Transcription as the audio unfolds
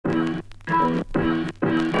Hey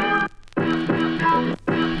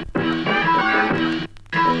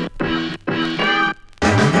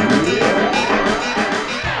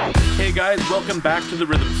guys, welcome back to the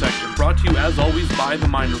Rhythm Section, brought to you as always by The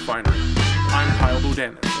Mind Refinery. I'm Kyle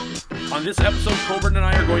Bodanis. On this episode, Coburn and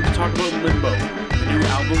I are going to talk about Limbo, the new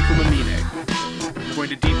album from Amine. We're going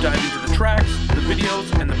to deep dive into the tracks, the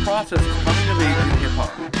videos, and the process of coming of age in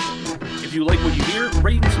hip-hop. If you like what you hear,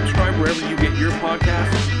 rate and subscribe wherever you get your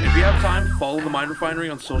podcasts, and if you have time, follow The Mind Refinery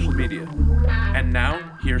on social media. And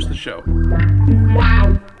now, here's the show.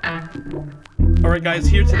 Alright guys,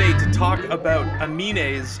 here today to talk about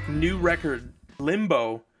Amine's new record,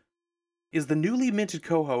 Limbo, is the newly minted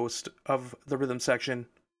co-host of the Rhythm Section,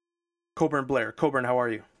 Coburn Blair. Coburn, how are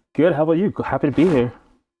you? Good, how about you? Happy to be here.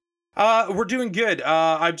 We're doing good.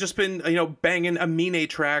 I've just been, banging Amine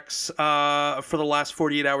tracks for the last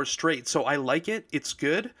 48 hours straight, so I like it. It's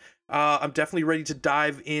good. I'm definitely ready to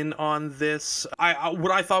dive in on this.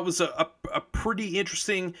 What I thought was a pretty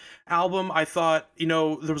interesting album. I thought,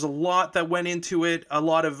 there was a lot that went into it, a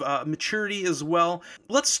lot of maturity as well.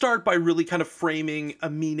 Let's start by really kind of framing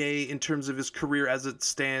Amine in terms of his career as it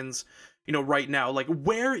stands, right now. Like,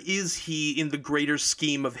 where is he in the greater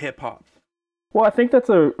scheme of hip-hop? Well, I think that's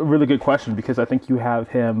a really good question because I think you have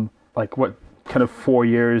him, kind of 4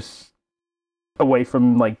 years away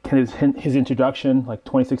from, his introduction,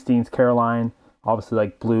 2016's Caroline,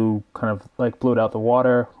 obviously, blew it out the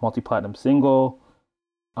water, multi-platinum single.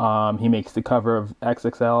 He makes the cover of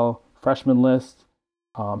XXL Freshman List.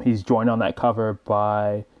 He's joined on that cover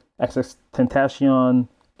by XXXTentacion,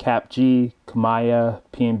 Cap G, Kamaya,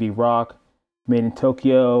 PNB Rock, Made in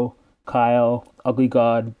Tokyo, Kyle, Ugly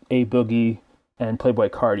God, A Boogie, and Playboy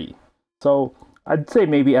Cardi. So I'd say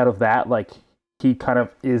maybe out of that, he kind of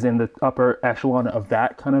is in the upper echelon of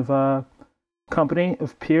that kind of company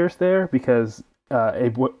of peers there, because A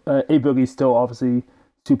Boogie's still obviously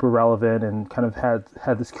super relevant and kind of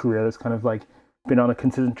had this career that's kind of been on a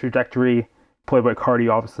consistent trajectory. Playboy Cardi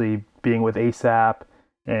obviously being with ASAP,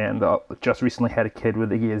 and just recently had a kid with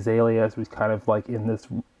Iggy Azalea, so he's kind of in this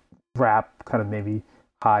rap kind of maybe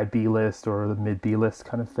high B-list or the mid B-list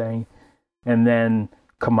kind of thing. And then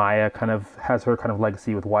Kamaya kind of has her kind of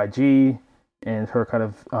legacy with YG and her kind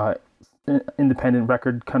of independent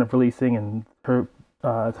record kind of releasing and her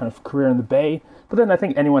kind of career in the Bay. But then I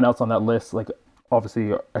think anyone else on that list,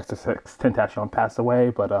 obviously XXXTentacion passed away,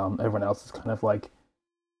 but everyone else is kind of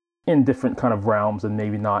in different kind of realms and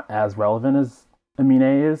maybe not as relevant as Amine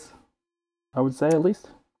is, I would say, at least.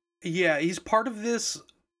 Yeah, he's part of this,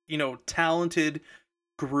 talented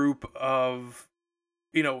group of,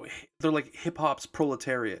 they're like hip-hop's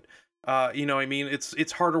proletariat.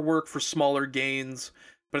 It's harder work for smaller gains,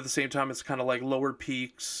 but at the same time, it's kind of lower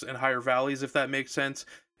peaks and higher valleys, if that makes sense,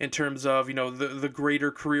 in terms of, the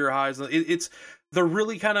greater career highs. They're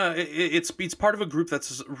really kind of, it's part of a group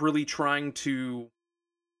that's really trying to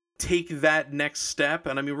take that next step.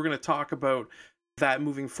 And we're going to talk about that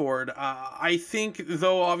moving forward. I think,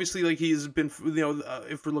 though, obviously, he's been,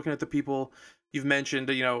 if we're looking at the people you've mentioned,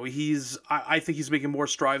 I think he's making more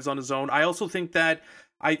strides on his own. I also think that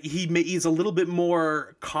he's a little bit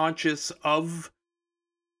more conscious of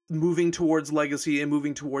moving towards legacy and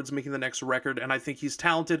moving towards making the next record, and I think he's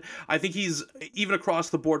talented. I think he's, even across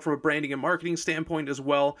the board from a branding and marketing standpoint as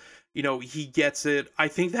well, he gets it. I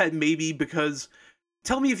think that maybe because,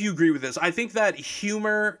 tell me if you agree with this, I think that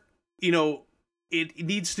humor, it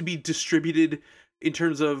needs to be distributed in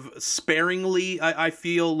terms of sparingly. I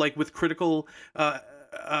feel with critical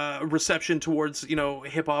reception towards,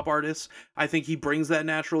 hip-hop artists. I think he brings that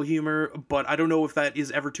natural humor, but I don't know if that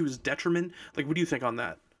is ever to his detriment. What do you think on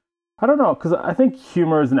that? I don't know, because I think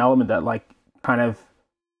humor is an element that kind of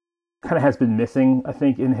has been missing, I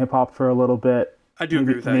think, in hip-hop for a little bit. I do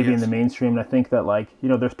agree with that, maybe yes. In the mainstream, and I think that,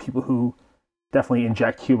 there's people who definitely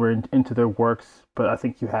inject humor into their works, but I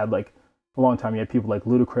think you had, a long time, you had people like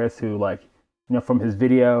Ludacris who, from his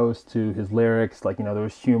videos to his lyrics, there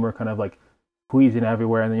was humor kind of squeezing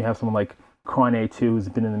everywhere. And then you have someone like Kanye too, who's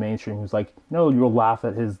been in the mainstream, who's you'll laugh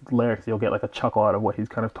at his lyrics, you'll get a chuckle out of what he's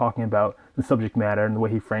kind of talking about, the subject matter and the way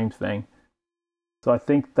he frames things. So I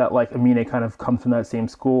think that Amine kind of comes from that same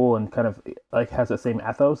school and kind of has that same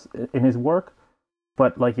ethos in his work.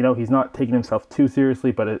 But he's not taking himself too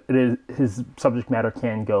seriously, but it is, his subject matter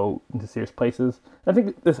can go into serious places. I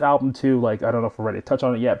think this album too, I don't know if we're ready to touch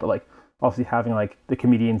on it yet, but obviously having the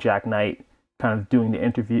comedian Jack Knight kind of doing the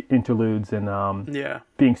interludes and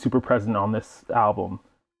being super present on this album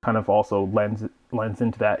kind of also lends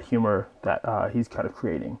into that humor that he's kind of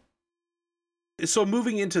creating. So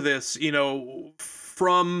moving into this,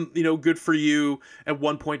 from, Good For You at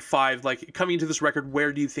 1.5, coming into this record,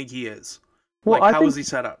 where do you think he is? Well, Like, I how think is he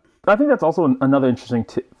set up? I think that's also another interesting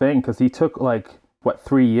thing because he took like what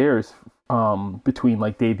 3 years between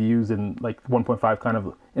like debuts and like 1.5 kind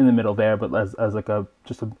of in the middle there, but as like a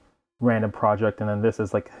just a random project, and then this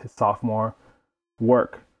is like his sophomore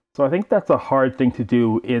work. So I think that's a hard thing to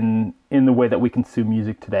do in the way that we consume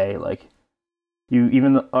music today. Like you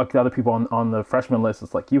even like the other people on the freshman list,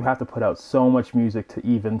 it's like you have to put out so much music to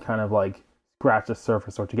even kind of like scratch the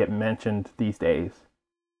surface or to get mentioned these days.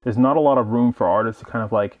 There's not a lot of room for artists to kind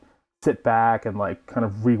of like sit back and like kind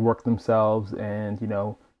of rework themselves and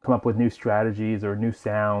come up with new strategies or new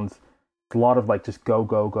sounds. It's a lot of like just go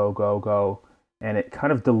go go go go, and it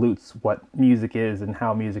kind of dilutes what music is and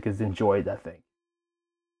how music is enjoyed, I think.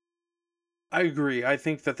 I agree. I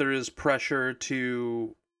think that there is pressure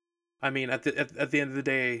to. I mean, at the end of the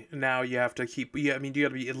day, now you have to keep. Yeah, I mean, you got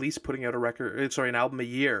to be at least putting out a record. Sorry, an album a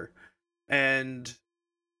year, and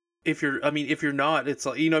if you're not, it's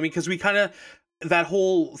like I mean, because we kind of that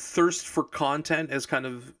whole thirst for content has kind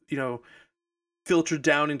of filtered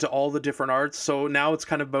down into all the different arts. So now it's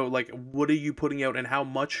kind of about like what are you putting out and how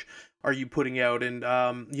much are you putting out, and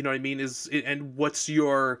you know what I mean and what's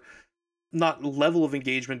your not level of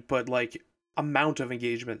engagement, but like amount of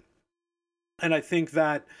engagement. And I think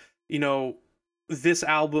that you know this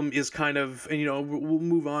album is kind of, and we'll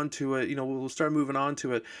move on to it. We'll start moving on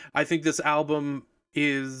to it. I think this album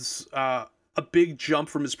is a big jump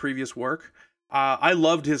from his previous work. I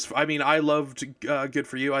loved his. I mean, I loved "Good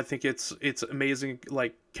for You." I think it's amazing.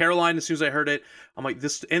 Like Caroline, as soon as I heard it, I'm like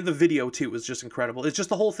this, and the video too was just incredible. It's just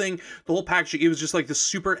the whole thing, the whole packaging. It was just like the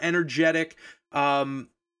super energetic,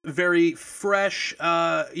 very fresh,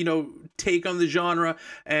 take on the genre,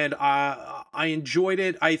 and I enjoyed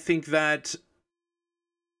it. I think that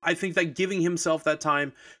giving himself that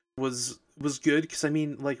time was good, because I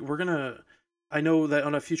mean, like I know that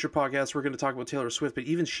on a future podcast we're gonna talk about Taylor Swift, but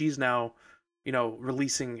even she's now,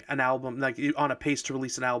 releasing an album, like on a pace to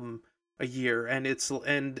release an album a year, and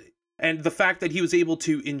and the fact that he was able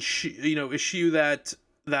to issue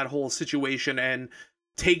that whole situation and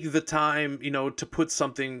take the time, to put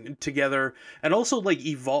something together, and also like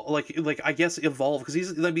evolve, like I guess evolve, because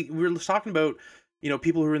he's like, we were talking about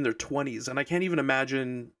people who are in their 20s, and I can't even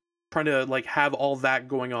imagine trying to like have all that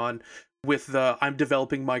going on with the I'm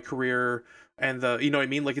developing my career and the what I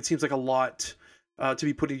mean, like it seems like a lot to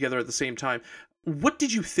be putting together at the same time. What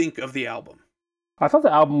did you think of the album? I thought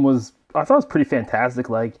it was pretty fantastic.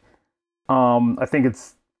 Like I think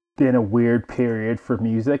it's been a weird period for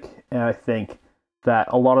music, and I think that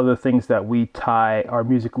a lot of the things that we tie our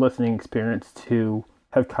music listening experience to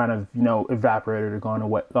have kind of evaporated or gone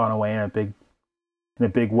away in a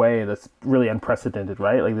big way that's really unprecedented,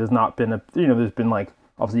 right? Like there's not been there's been like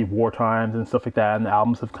obviously war times and stuff like that, and the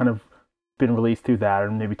albums have kind of been released through that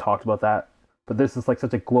and maybe talked about that. But this is like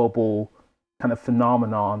such a global kind of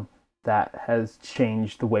phenomenon that has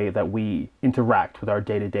changed the way that we interact with our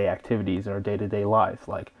day-to-day activities and our day-to-day life.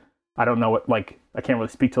 Like I don't know what, like I can't really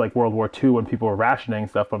speak to like World War II when people were rationing and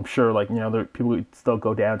stuff. I'm sure like there people would still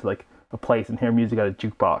go down to like a place and hear music at a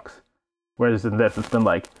jukebox. Whereas in this, it's been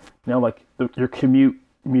like your commute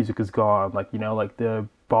music is gone. Like like the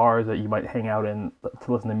bars that you might hang out in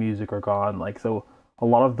to listen to music are gone. Like so, a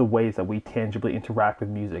lot of the ways that we tangibly interact with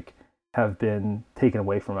music have been taken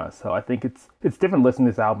away from us. So I think it's different listening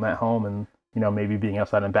to this album at home and maybe being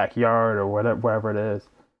outside in the backyard or wherever it is.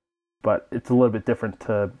 But it's a little bit different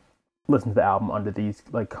to listen to the album under these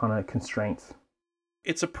like kind of constraints.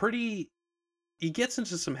 It's a pretty he gets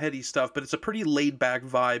into some heady stuff, but it's a pretty laid back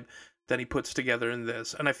vibe that he puts together in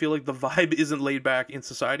this, and I feel like the vibe isn't laid back in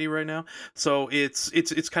society right now. So it's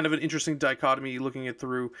kind of an interesting dichotomy looking at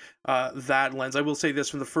through that lens. I will say this: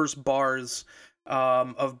 from the first bars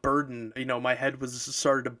of Burden, my head was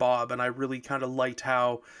started to bob, and I really kind of liked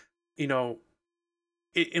how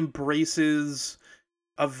it embraces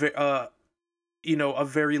a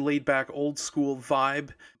very laid back old school vibe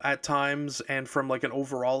at times, and from like an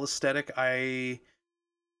overall aesthetic, I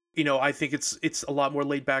think it's a lot more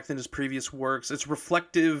laid back than his previous works. It's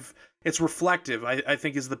reflective. I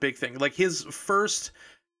think is the big thing. Like his first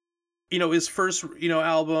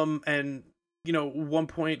album and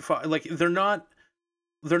 1.5, like they're not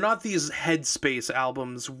these headspace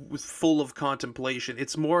albums full of contemplation.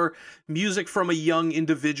 It's more music from a young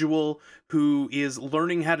individual who is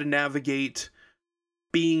learning how to navigate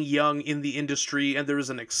being young in the industry, and there is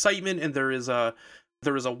an excitement, and there is a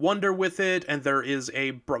wonder with it, and there is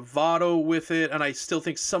a bravado with it, and I still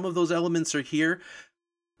think some of those elements are here,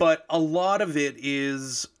 but a lot of it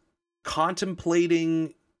is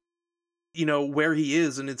contemplating where he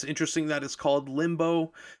is. And it's interesting that it's called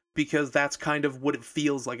Limbo, because that's kind of what it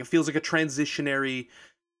feels like. It feels like a transitionary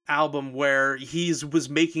album where he's was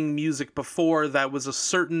making music before that was a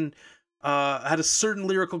certain had a certain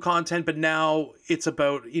lyrical content, but now it's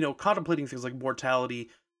about, contemplating things like mortality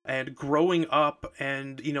and growing up,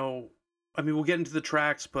 and I mean, we'll get into the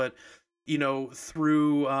tracks, but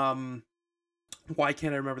through why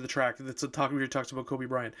can't I remember the track that's a talk where he talks about Kobe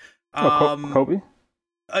Bryant. Kobe.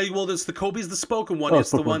 Well, there's the Kobe's the spoken one. Oh,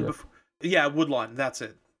 It's the one yeah. before. Yeah, Woodlawn. That's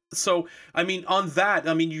it. So, I mean, on that,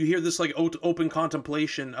 I mean, you hear this like open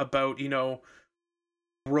contemplation about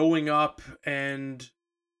growing up and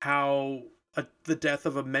how the death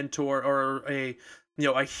of a mentor or a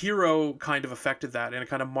hero kind of affected that, and it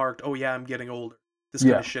kind of marked, oh yeah, I'm getting older. This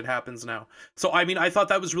kind of shit happens now. So, I mean, I thought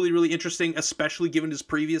that was really, really interesting, especially given his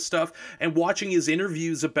previous stuff. And watching his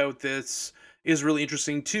interviews about this is really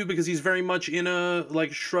interesting too, because he's very much in a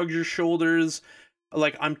like shrug your shoulders,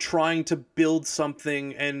 like I'm trying to build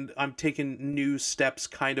something and I'm taking new steps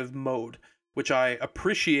kind of mode, which I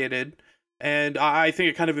appreciated, and I think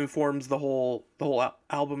it kind of informs the whole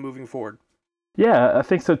album moving forward. Yeah, I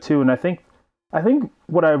think so too, and I think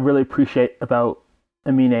what I really appreciate about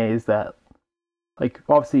Amine is that, like,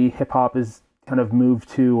 obviously hip hop is kind of moved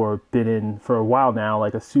to or been in for a while now,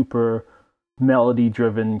 like a super melody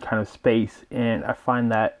driven kind of space, and I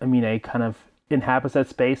find that Amine kind of inhabits that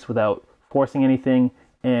space without forcing anything,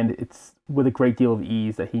 and it's with a great deal of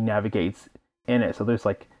ease that he navigates in it. So there's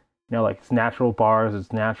like, like it's natural bars,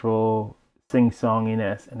 it's natural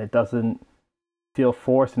sing-songiness, and it doesn't feel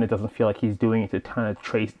forced, and it doesn't feel like he's doing it to kind of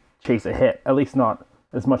chase a hit, at least not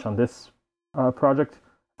as much on this project.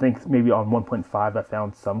 I think maybe on 1.5 I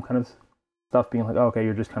found some kind of stuff being like, oh, okay,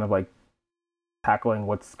 you're just kind of like tackling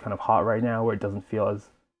what's kind of hot right now, where it doesn't feel as,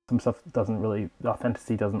 some stuff doesn't really, the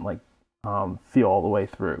authenticity doesn't like feel all the way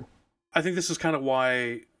through. I think this is kind of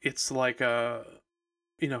why it's like well,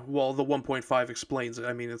 the 1.5 explains it.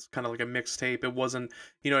 I mean, it's kind of like a mixtape. It wasn't,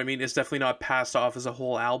 I mean, it's definitely not passed off as a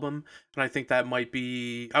whole album. And I think that might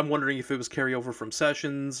be, I'm wondering if it was carryover from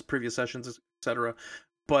sessions, previous sessions, etc.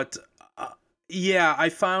 But yeah, I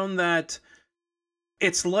found that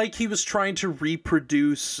it's like he was trying to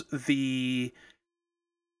reproduce the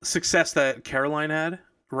success that Caroline had,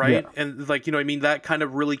 right? Yeah. And like, I mean, that kind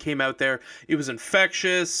of really came out there. It was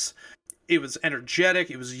infectious, it was energetic,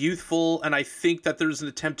 it was youthful, and I think that there's an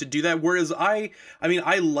attempt to do that. Whereas I mean,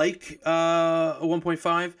 I like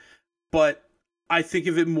 1.5, but I think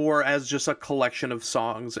of it more as just a collection of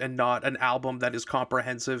songs and not an album that is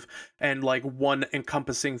comprehensive and like one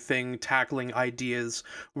encompassing thing tackling ideas.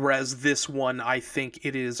 Whereas this one, I think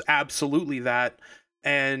it is absolutely that.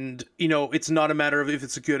 And, it's not a matter of if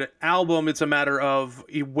it's a good album, it's a matter of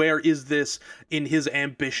where is this in his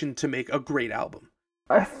ambition to make a great album.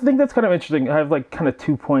 I think that's kind of interesting. I have like kind of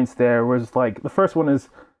 2 points there, whereas like the first one is,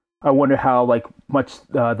 I wonder how like much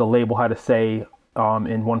the label had to say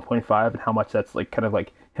in 1.5, and how much that's like kind of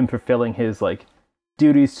like him fulfilling his like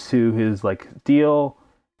duties to his like deal,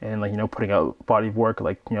 and like putting out body of work,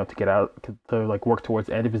 like to get out to like work towards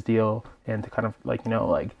the end of his deal, and to kind of like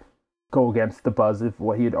like go against the buzz of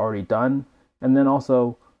what he had already done. And then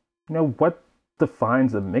also what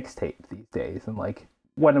defines a mixtape these days, and like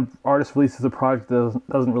when an artist releases a project that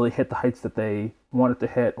doesn't really hit the heights that they want it to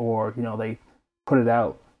hit, or they put it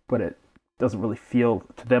out but it doesn't really feel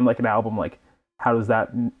to them like an album, like how does that,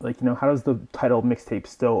 like, how does the title mixtape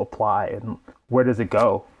still apply, and where does it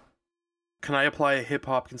go? Can I apply a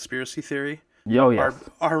hip-hop conspiracy theory? Oh, yes.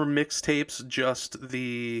 Are mixtapes just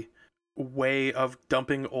the way of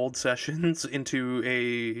dumping old sessions into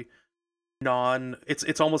a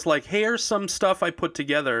it's almost like, hey, here's some stuff I put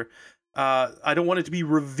together. I don't want it to be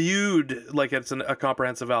reviewed like it's a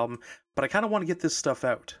comprehensive album, but I kind of want to get this stuff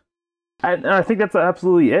out. And I think that's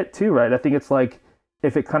absolutely it too, right? I think it's like,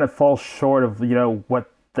 if it kind of falls short of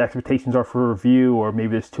what the expectations are for review, or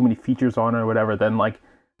maybe there's too many features on it or whatever, then like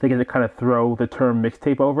they get to kind of throw the term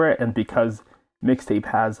mixtape over it. And because mixtape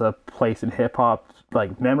has a place in hip hop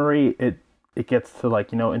like memory, it gets to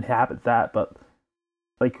like inhabit that. But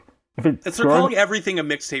like, if it's they're calling everything a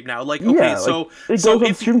mixtape now, like, okay, yeah, so like, it goes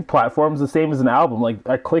on streaming platforms the same as an album. Like,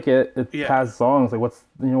 I click it, has songs. Like, what's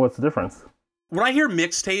the difference? When I hear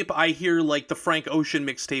mixtape, I hear like the Frank Ocean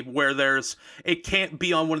mixtape, where it can't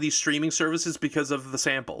be on one of these streaming services because of the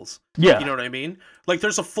samples. Yeah, you know what I mean. Like,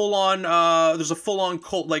 there's a full on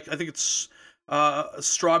Cold, like I think it's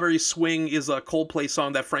Strawberry Swing is a Coldplay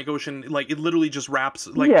song that Frank Ocean, like, it literally just raps,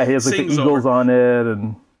 like, he has like the Eagles on it,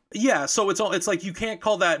 and yeah, so it's like, you can't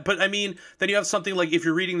call that. But I mean, then you have something like If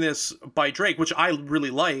You're Reading This by Drake, which I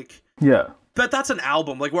really like. Yeah, but that's an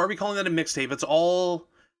album. Like, why are we calling that a mixtape? It's all.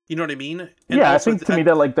 You know what I mean? And yeah, I think to me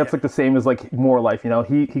that like that's like the same as like More Life.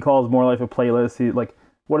 He calls More Life a playlist. He like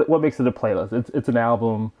what makes it a playlist? It's an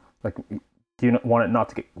album. Like, do you want it not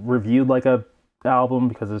to get reviewed like a album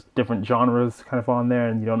because there's different genres kind of on there,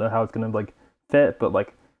 and you don't know how it's gonna like fit? But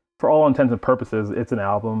like, for all intents and purposes, it's an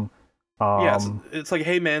album. Yeah, it's like,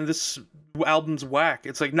 hey man, this album's whack.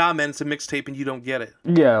 It's like, nah man, it's a mixtape and you don't get it.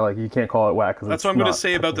 Yeah, like you can't call it whack. That's what I'm gonna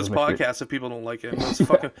say about this podcast if people don't like it. It's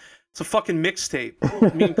a fucking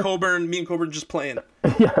mixtape. Me and Coburn just playing.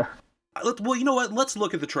 Yeah. Well, you know what? Let's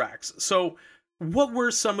look at the tracks. So, what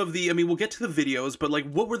were some of the? I mean, we'll get to the videos, but like,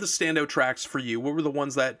 what were the standout tracks for you? What were the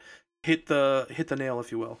ones that hit the nail,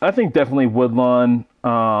 if you will? I think definitely Woodlawn,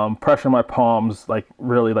 Pressure on My Palms, like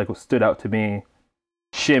really like stood out to me.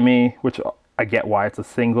 Shimmy, which I get why it's a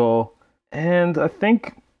single, and I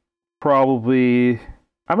think probably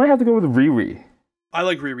I might have to go with Riri. I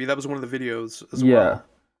like Riri. That was one of the videos as well.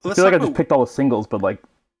 I feel like I just picked all the singles, but like,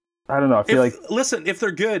 I don't know. I feel like if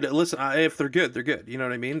they're good, they're good. You know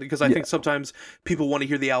what I mean? Because I think sometimes people want to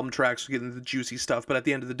hear the album tracks, getting the juicy stuff. But at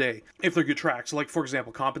the end of the day, if they're good tracks, like for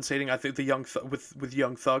example, Compensating, I think with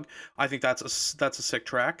Young Thug, I think that's a sick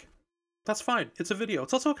track. That's fine. It's a video.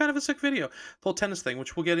 It's also kind of a sick video. The whole tennis thing,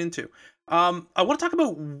 which we'll get into. I want to talk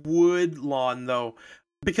about Woodlawn though,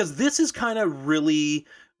 because this is kind of really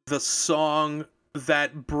the song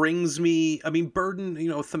that brings me, I mean, Burden,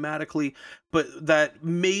 thematically, but that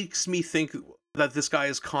makes me think that this guy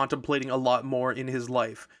is contemplating a lot more in his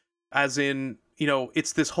life. As in,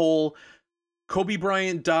 it's this whole Kobe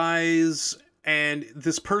Bryant dies, and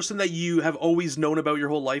this person that you have always known about your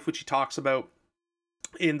whole life, which he talks about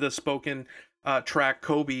in the spoken track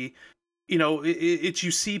Kobe, it's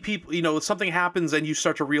you see people, something happens and you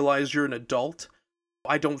start to realize you're an adult.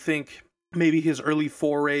 I don't think maybe his early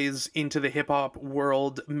forays into the hip-hop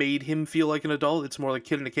world made him feel like an adult. It's more like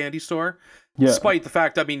kid in a candy store. Yeah. Despite the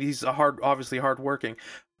fact, I mean, he's obviously hardworking.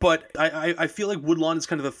 But I feel like Woodlawn is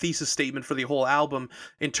kind of the thesis statement for the whole album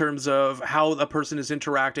in terms of how a person is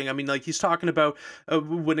interacting. I mean, like he's talking about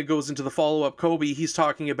when it goes into the follow-up Kobe, he's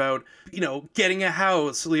talking about, getting a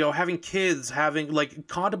house, having kids, having like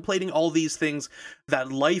contemplating all these things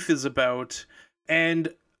that life is about.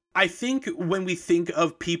 And I think when we think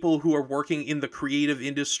of people who are working in the creative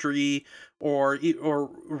industry or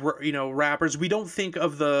rappers, we don't think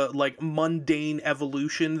of the like mundane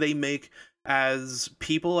evolution they make as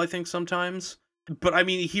people, I think sometimes. But I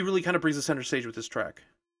mean, he really kind of brings the center stage with this track.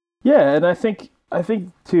 Yeah, and I think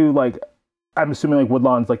too, like, I'm assuming like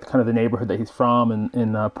Woodlawn's like kind of the neighborhood that he's from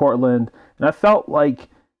in Portland, and I felt like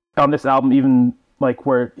on this album, even like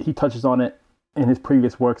where he touches on it in his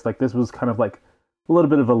previous works, like this was kind of like a little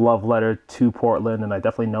bit of a love letter to Portland, and I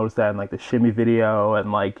definitely noticed that in like the Shimmy video,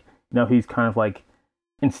 and like he's kind of like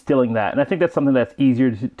instilling that, and I think that's something that's easier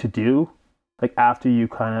to do, like after you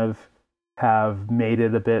kind of have made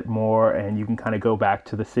it a bit more and you can kind of go back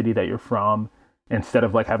to the city that you're from instead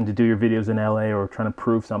of like having to do your videos in LA or trying to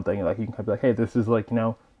prove something. Like you can kind of be like, hey, this is like,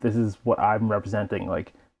 this is what I'm representing.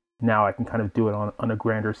 Like now I can kind of do it on a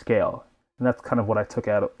grander scale. And that's kind of what I took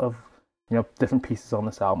out of different pieces on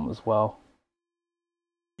this album as well.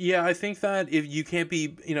 Yeah, I think that if you can't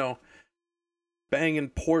be, banging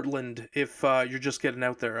Portland if you're just getting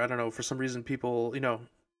out there. I don't know, for some reason people,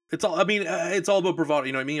 it's all about bravado,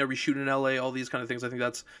 you know what I mean? Are we shooting in LA? All these kind of things. I think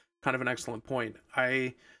that's kind of an excellent point.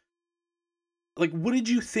 What did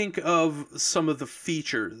you think of some of the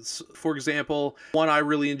features? For example, one I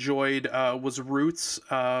really enjoyed was Roots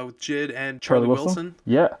with Jid and Charlie Wilson.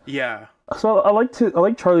 Yeah. So I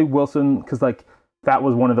like Charlie Wilson because like that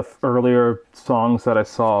was one of the earlier songs that I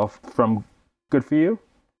saw from Good For You.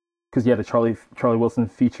 Because the Charlie Wilson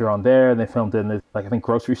feature on there, and they filmed it in this, like I think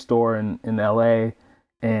grocery store in LA.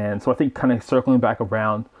 And so I think kind of circling back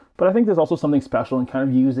around, but I think there's also something special in kind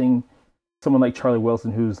of using someone like Charlie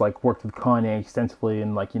Wilson, who's like worked with Kanye extensively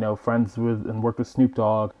and like, friends with and worked with Snoop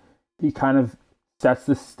Dogg. He kind of sets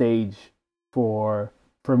the stage for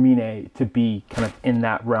Amine to be kind of in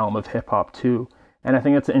that realm of hip hop too. And I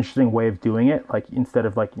think that's an interesting way of doing it. Like instead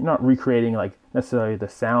of like, you're not recreating like necessarily the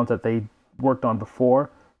sounds that they worked on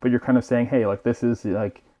before, but you're kind of saying, hey, like this is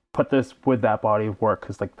like, put this with that body of work.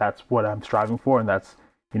 Cause like, that's what I'm striving for. And that's,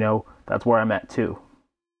 that's where I'm at too.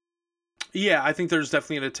 Yeah, I think there's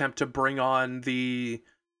definitely an attempt to bring on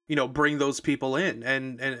bring those people in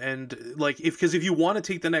and like because if you want to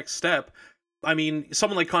take the next step, I mean,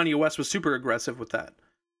 someone like Kanye West was super aggressive with that.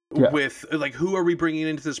 Yeah. With like, who are we bringing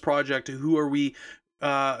into this project? Who are we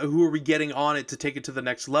getting on it to take it to the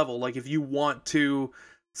next level? Like if you want to,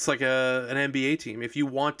 it's like an NBA team. If you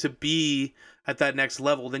want to be at that next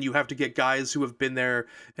level, then you have to get guys who have been there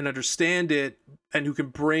and understand it and who can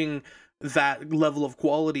bring that level of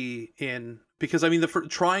quality in. Because I mean,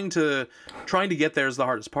 trying to get there is the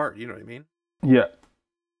hardest part. You know what I mean? Yeah.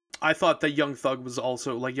 I thought that Young Thug was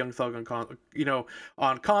also like Young Thug on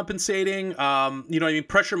on compensating. I mean,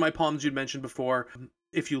 Pressure My Palms you'd mentioned before.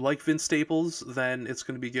 If you like Vince Staples, then it's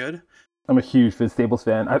going to be good. I'm a huge Vince Staples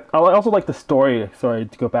fan. I also like the story. Sorry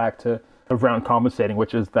to go back to around compensating,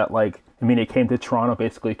 which is that like he came to Toronto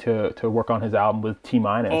basically to work on his album with T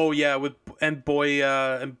Minus. Oh yeah, and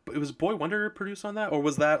it was Boy Wonder produced on that, or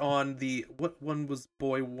was that on what one was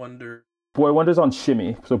Boy Wonder? Boy Wonder's on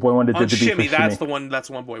Shimmy, so Boy Wonder did the beat Shimmy. for Shimmy. That's the one. That's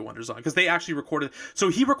the one Boy Wonder's on, because they actually recorded. So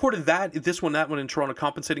he recorded that that one in Toronto,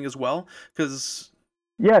 compensating as well. Because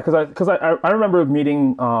I remember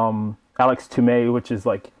meeting Alex Toomey, which is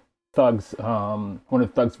like Thug's one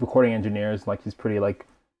of Thug's recording engineers. Like he's pretty like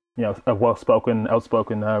a outspoken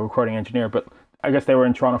recording engineer. But I guess they were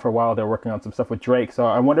in Toronto for a while. They were working on some stuff with Drake. So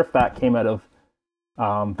I wonder if that came out of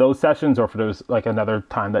those sessions, or if there was like another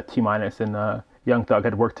time that T Minus and Young Thug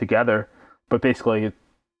had worked together. But basically,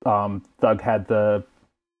 Thug had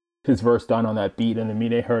his verse done on that beat, and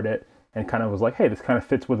Amine heard it and kind of was like, "Hey, this kind of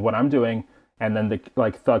fits with what I'm doing." And then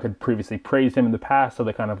Thug had previously praised him in the past, so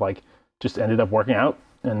they kind of like just ended up working out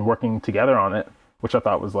and working together on it, which I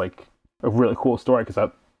thought was like a really cool story, because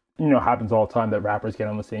that happens all the time that rappers get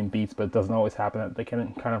on the same beats, but it doesn't always happen that they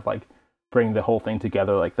can kind of like bring the whole thing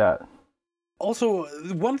together like that. Also,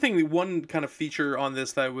 one kind of feature on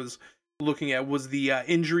this that I was looking at was the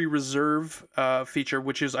injury reserve feature,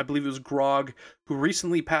 which is, I believe it was Grog, who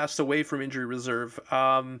recently passed away from injury reserve.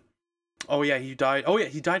 He died.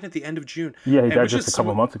 He died at the end of June. Yeah, he died just a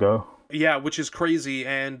couple months ago. Yeah, which is crazy,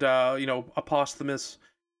 and a posthumous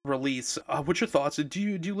release. What's your thoughts? Do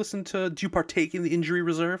you partake in the injury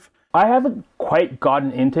reserve? I haven't quite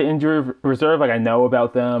gotten into injury reserve. Like I know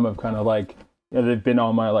about them. I've kind of like they've been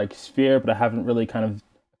on my like sphere, but I haven't really kind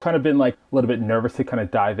of been like a little bit nervous to kind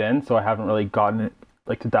of dive in. So I haven't really gotten it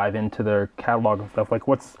like to dive into their catalog and stuff. Like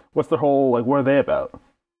what's the whole like what are they about?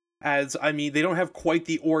 They don't have quite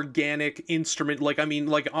the organic instrument. Like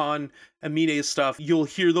on Amine's stuff, you'll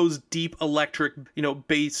hear those deep electric,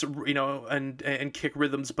 bass, and kick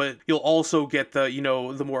rhythms, but you'll also get the,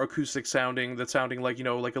 the more acoustic sounding, like,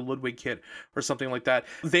 like a Ludwig kit or something like that.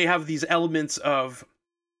 They have these elements of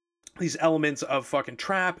fucking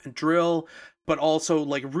trap and drill, but also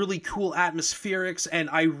like really cool atmospherics.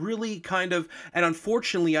 And I really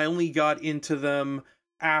unfortunately, I only got into them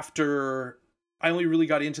after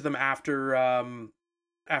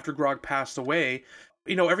Grog passed away.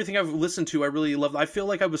 Everything I've listened to, I really love. I feel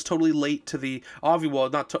like I was totally late to the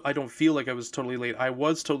I don't feel like I was totally late. I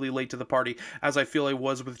was totally late to the party, as I feel I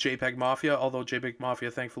was with JPEG Mafia, although JPEG Mafia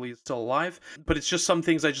thankfully is still alive. But it's just some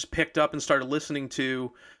things I just picked up and started listening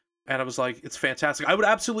to, and I was like, it's fantastic. I would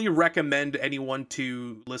absolutely recommend anyone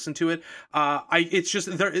to listen to it. It's just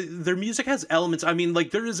their music has elements. I mean, like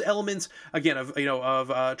there is elements again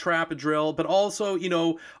of trap and drill, but also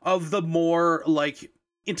of the more like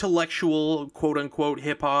intellectual quote unquote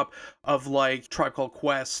hip hop of like Tribe Called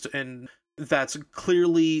Quest, and that's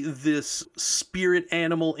clearly this spirit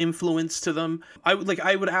animal influence to them. I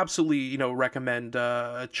would absolutely recommend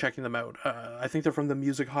checking them out. I think they're from the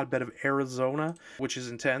music hotbed of Arizona, which is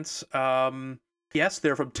intense. Yes,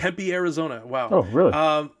 they're from Tempe, Arizona. Wow. Oh, really?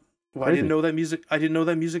 I didn't know that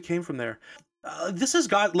music came from there. This has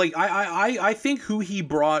got like I think who he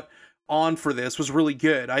brought on for this was really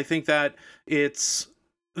good. I think that it's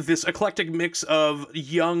this eclectic mix of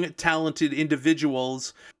young, talented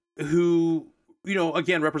individuals who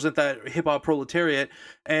again represent that hip-hop proletariat,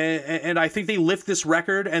 and I think they lift this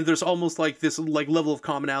record, and there's almost like this like level of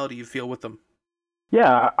commonality you feel with them.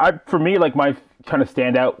 Yeah, for me, like my kind of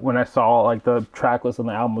standout when I saw like the track list on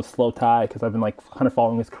the album was Slow Tie, because I've been like kind of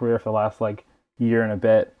following his career for the last like year and a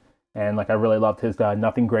bit, and like I really loved his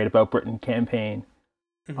Nothing Great About Britain campaign.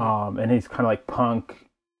 Mm-hmm. And he's kind of like punk,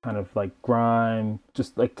 kind of like grime,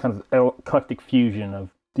 just like kind of eclectic fusion of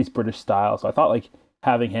these British styles. So I thought like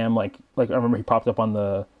having him like I remember he popped up on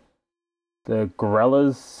the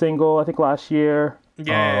Gorillaz single I think last year.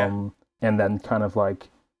 Yeah. And then kind of like so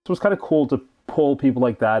it was kind of cool to pull people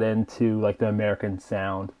like that into like the American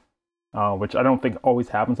sound, which I don't think always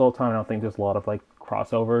happens all the time. I don't think there's a lot of like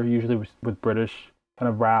crossover usually with British kind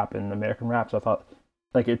of rap and American rap. So I thought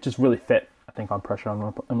like it just really fit, I think, on Pressure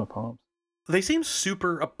on My Palms. They seem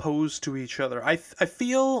super opposed to each other. I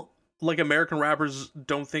feel like American rappers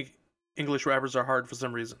don't think English rappers are hard for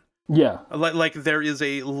some reason. Yeah. Like there is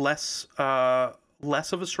a less of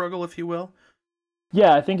a struggle, if you will.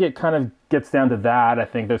 Yeah, I think it kind of gets down to that. I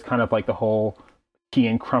think there's kind of like the whole tea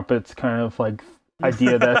and crumpets kind of like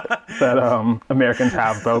idea that Americans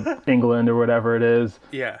have about England or whatever it is.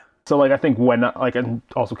 Yeah. So like I think when like and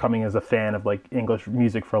also coming as a fan of like English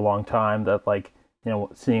music for a long time, that like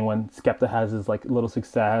seeing when Skepta has his like little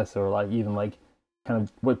success, or like even like kind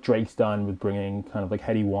of what Drake's done with bringing kind of like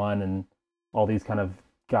Heady One and all these kind of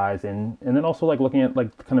guys in, and then also like looking at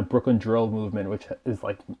like the kind of Brooklyn drill movement, which is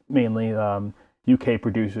like mainly UK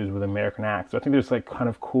producers with American acts. So I think there's like kind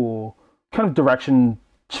of cool kind of direction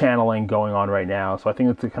channeling going on right now. So I think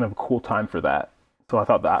it's a kind of a cool time for that. So I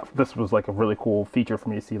thought that this was like a really cool feature for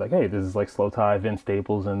me to see. Like, hey, this is like Slow Tie, Vince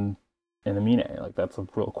Staples, and Amine. Like that's a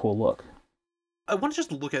real cool look. I want to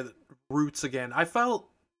just look at Roots again. I felt,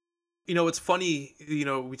 it's funny.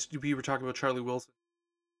 We were talking about Charlie Wilson.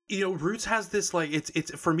 Roots has this like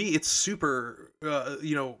it's for me it's super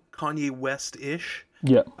Kanye West-ish.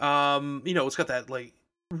 Yeah. It's got that like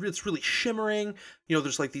it's really shimmering.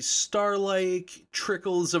 There's like these star-like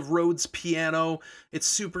trickles of Rhodes piano. It's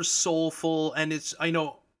super soulful, and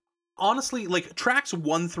honestly, like tracks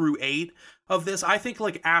 1 through 8 of this, I think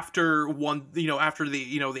like after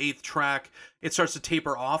the eighth track, it starts to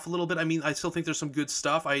taper off a little bit. I mean, I still think there's some good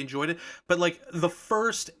stuff. I enjoyed it, but like the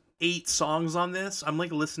first 8 songs on this, I'm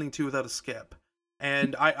like listening to without a skip,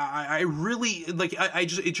 and I really like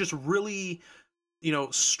it just really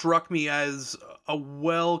struck me as a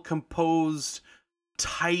well composed,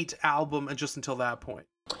 tight album, and just until that point.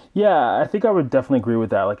 Yeah, I think I would definitely agree with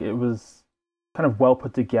that. Like it was kind of well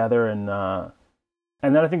put together, and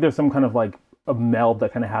then I think there's some kind of like a meld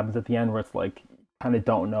that kind of happens at the end where it's like kind of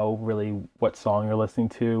don't know really what song you're listening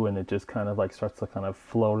to, and it just kind of like starts to kind of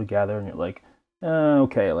flow together, and you're like,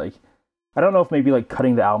 okay, like I don't know if maybe like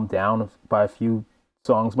cutting the album down by a few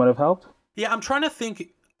songs might have helped. Yeah, I'm trying to think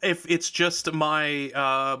if it's just my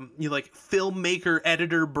like filmmaker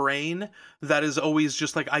editor brain that is always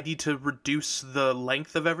just like I need to reduce the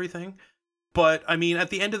length of everything. But I mean, at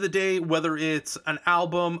the end of the day, whether it's an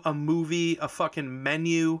album, a movie, a fucking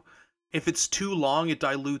menu, if it's too long, it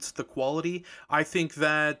dilutes the quality. I think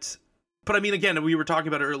that, but I mean, again, we were talking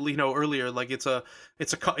about it earlier, like it's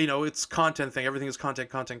content thing. Everything is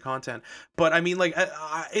content. But I mean, like,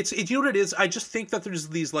 it's what it is. I just think that there's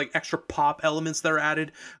these like extra pop elements that are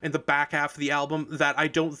added in the back half of the album that I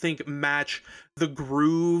don't think match the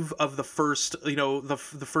groove of the first,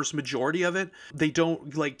 the first majority of it. They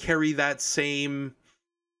don't like carry that same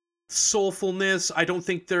soulfulness. I don't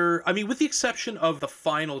think with the exception of the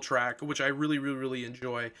final track, which I really, really, really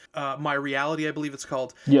enjoy, My Reality, I believe it's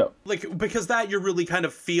called. Yeah. Like, because that you're really kind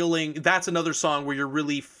of feeling, that's another song where you're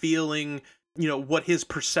really feeling, what his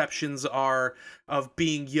perceptions are of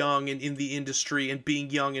being young and in the industry and being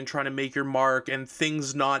young and trying to make your mark and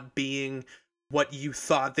things not being what you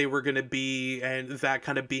thought they were going to be, and that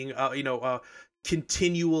kind of being, a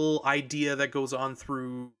continual idea that goes on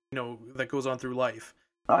through life.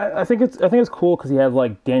 I think it's cool because he has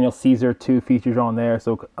like Daniel Caesar too featured on there,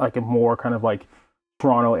 so like a more kind of like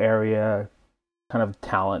Toronto area kind of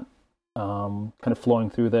talent, kind of flowing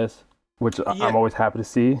through this, which I'm always happy to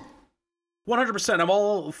see. 100%. I'm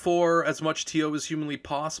all for as much TO as humanly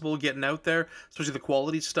possible getting out there, especially the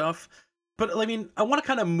quality stuff. But I mean, I want to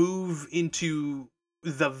kind of move into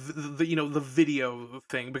the video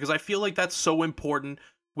thing, because I feel like that's so important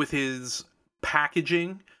with his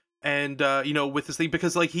packaging. And with this thing,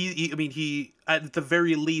 because like he at the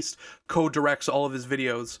very least co-directs all of his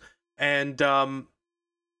videos, and I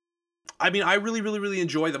really, really, really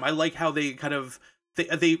enjoy them. I like how they kind of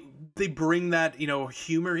they bring that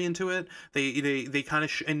humor into it. They kind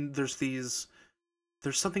of and there's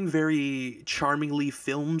something very charmingly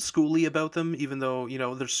film schooly about them, even though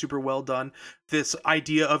they're super well done. This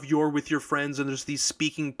idea of you're with your friends and there's these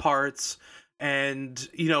speaking parts. And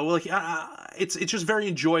it's just very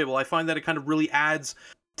enjoyable. I find that it kind of really adds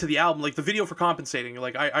to the album, like the video for Compensating.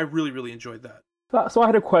 Like I really, really enjoyed that. So I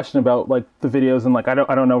had a question about like the videos, and like I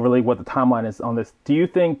don't know really what the timeline is on this. Do you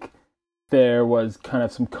think there was kind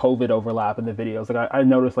of some COVID overlap in the videos? Like I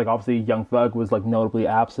noticed like obviously Young Thug was like notably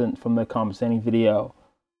absent from the Compensating video,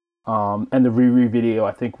 and the Riri video.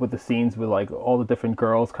 I think with the scenes with like all the different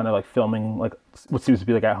girls kind of like filming like what seems to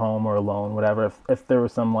be like at home or alone, whatever. If there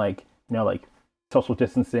was some like like social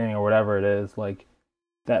distancing or whatever it is, like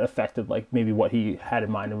that affected like maybe what he had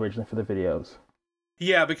in mind originally for the videos.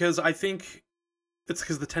 Yeah, because I think it's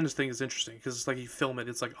because the tennis thing is interesting, because it's like you film it,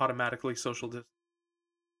 it's like automatically social distance.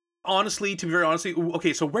 Honestly, to be very honestly,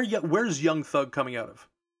 okay, so where's Young Thug coming out of?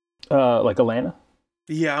 Like Atlanta.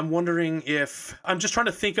 Yeah, I'm wondering if I'm just trying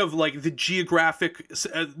to think of like the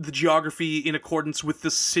geography in accordance with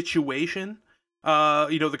the situation.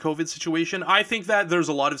 The COVID situation. I think that there's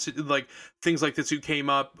a lot of like things like this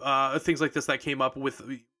that came up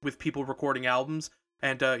with people recording albums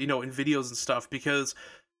and in videos and stuff, because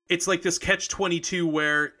it's like this catch-22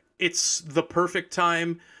 where it's the perfect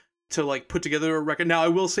time to like put together a record. Now I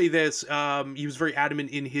will say this, he was very adamant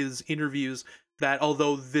in his interviews that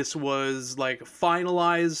although this was like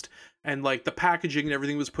finalized and like the packaging and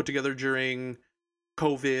everything was put together during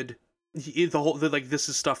COVID, like this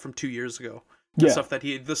is stuff from 2 years ago. The stuff that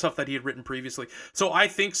he had written previously. So I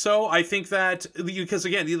think that because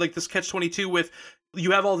again, like this catch-22 with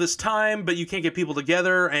you have all this time, but you can't get people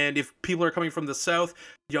together, and if people are coming from the South,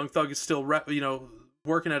 Young Thug is still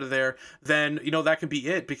working out of there, then that can be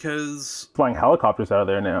it, because flying helicopters out of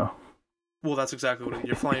there now. Well, that's exactly what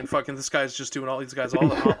you're flying. Fucking this guy's just doing all these guys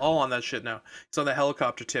all on that shit now. It's on the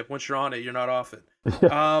helicopter tip. Once you're on it, you're not off it.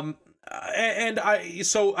 And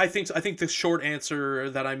I think the short answer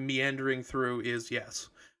that I'm meandering through is yes.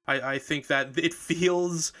 I think that it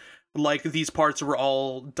feels like these parts were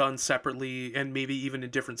all done separately and maybe even in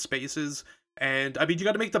different spaces. And I mean, you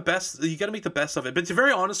got to make the best of it. But to be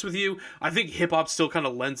very honest with you, I think hip hop still kind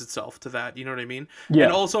of lends itself to that. You know what I mean? Yeah.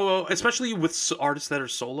 And also, especially with artists that are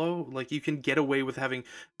solo, like you can get away with having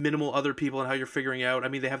minimal other people and how you're figuring out. I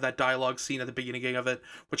mean, they have that dialogue scene at the beginning of it,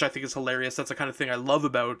 which I think is hilarious. That's the kind of thing I love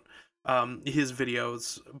about his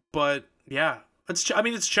videos. But yeah, it's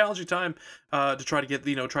a challenging time to try to get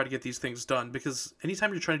these things done, because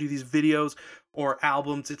anytime you're trying to do these videos or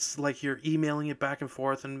albums, it's like you're emailing it back and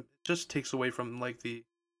forth, and it just takes away from like the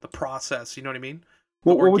process. You know what I mean?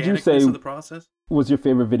 What would you say of the process was your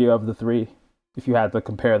favorite video of the three, if you had to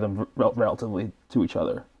compare them relatively to each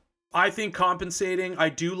other? I think Compensating. I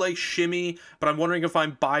do like Shimmy, but I'm wondering if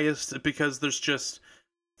I'm biased because there's just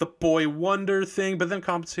the Boy Wonder thing, but then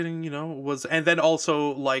Compensating, was, and then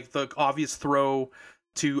also like the obvious throw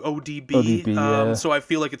to ODB. So I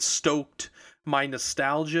feel like it stoked my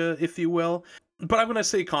nostalgia, if you will. But I'm gonna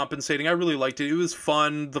say Compensating. I really liked it. It was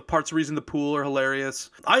fun. The parts where he's in the pool are hilarious.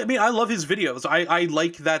 I mean, I love his videos. I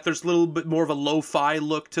like that there's a little bit more of a lo-fi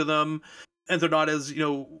look to them, and they're not as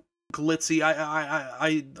glitzy.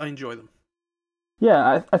 I enjoy them.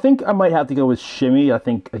 Yeah, I think I might have to go with Shimmy. I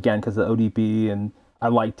think again because of ODB, and I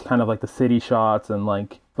liked kind of like the city shots and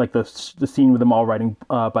like the scene with them all riding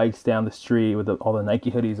bikes down the street with all the Nike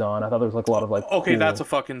hoodies on. I thought there was like a lot of like okay, cool, that's a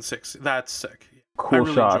fucking sick. That's sick. Cool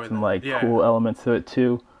really shots and like cool elements to it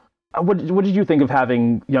too. What did you think of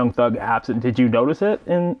having Young Thug absent? Did you notice it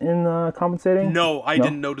in Compensating? No, I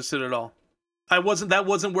didn't notice it at all. That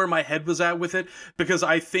wasn't where my head was at with it, because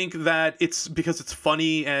I think that it's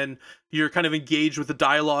funny and you're kind of engaged with the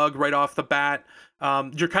dialogue right off the bat.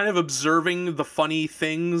 You're kind of observing the funny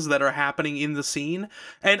things that are happening in the scene.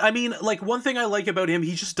 And I mean, like, one thing I like about him,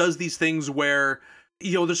 he just does these things where,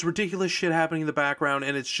 there's ridiculous shit happening in the background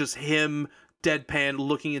and it's just him deadpan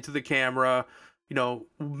looking into the camera,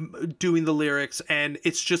 doing the lyrics, and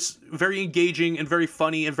it's just very engaging and very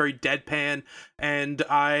funny and very deadpan. And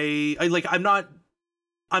I'm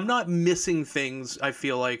not missing things, I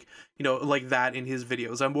feel like, like that in his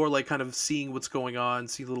videos. I'm more like kind of seeing what's going on,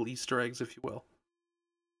 see little Easter eggs, if you will.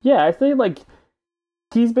 Yeah, I feel like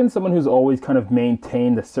he's been someone who's always kind of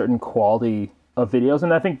maintained a certain quality of videos,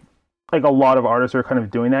 and I think like a lot of artists are kind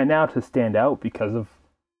of doing that now to stand out because of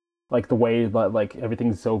like the way that like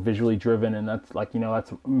everything's so visually driven, and that's like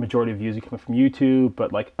that's a majority of views coming from YouTube.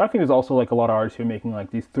 But like I think there's also like a lot of artists who are making like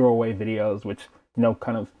these throwaway videos, which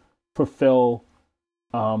kind of fulfill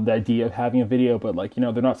the idea of having a video, but like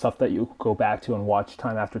they're not stuff that you go back to and watch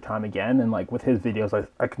time after time again. And like with his videos,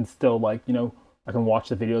 I can still like I can watch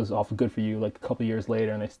the videos off of Good For You like a couple years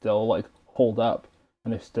later, and they still like hold up,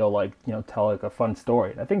 and they still like tell like a fun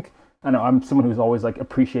story. And I think I'm someone who's always like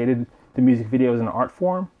appreciated the music video as an art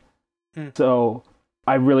form. So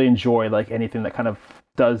I really enjoy like anything that kind of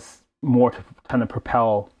does more to kind of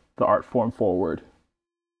propel the art form forward.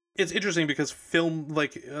 It's interesting because film,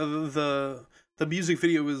 like the music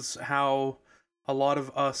video is how a lot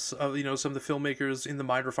of us, some of the filmmakers in the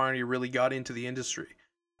Mind Refinery really got into the industry.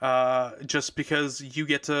 Just because you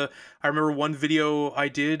get to, I remember one video I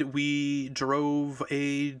did, we drove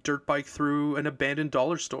a dirt bike through an abandoned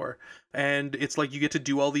dollar store, and it's like you get to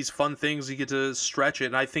do all these fun things, you get to stretch it.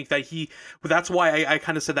 And I think that that's why I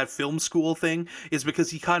kind of said that film school thing, is because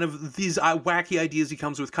he kind of, these wacky ideas he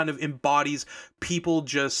comes with kind of embodies people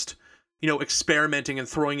just, experimenting and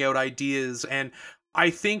throwing out ideas. And I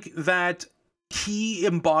think that he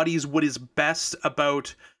embodies what is best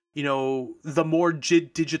about the more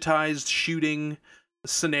digitized shooting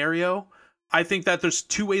scenario. I think that there's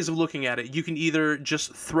two ways of looking at it. You can either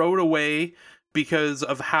just throw it away because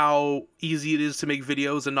of how easy it is to make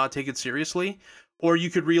videos and not take it seriously, or you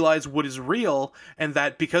could realize what is real, and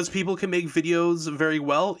that because people can make videos very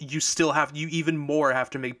well, you even more have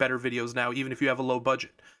to make better videos now, even if you have a low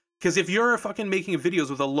budget. Because if you're fucking making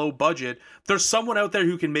videos with a low budget, there's someone out there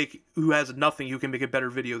who has nothing, who can make a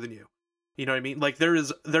better video than you. You know what I mean? Like there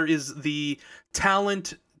is the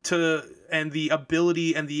talent to and the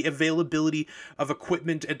ability and the availability of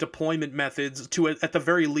equipment and deployment methods to at the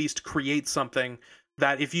very least create something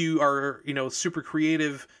that if you are, super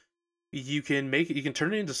creative, you can make it, you can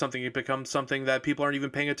turn it into something. It becomes something that people aren't even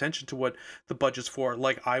paying attention to what the budget's for.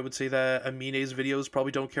 Like, I would say that Amine's videos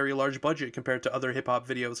probably don't carry a large budget compared to other hip hop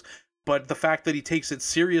videos. But the fact that he takes it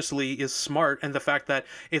seriously is smart, and the fact that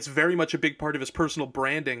it's very much a big part of his personal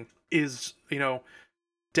branding is,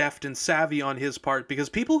 deft and savvy on his part, because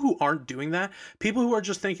people who aren't doing that, people who are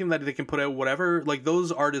just thinking that they can put out whatever, like, those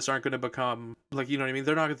artists aren't going to become, like, you know what I mean,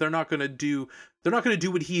 they're not going to do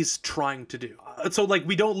what he's trying to do. So, like,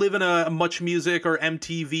 we don't live in a Much Music or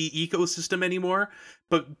MTV ecosystem anymore,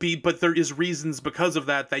 but there is reasons because of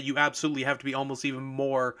that you absolutely have to be almost even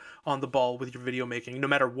more on the ball with your video making, no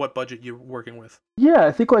matter what budget you're working with. Yeah,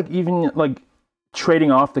 I think, like, even, like, trading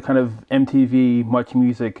off the kind of MTV Much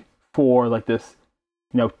Music for, like, this,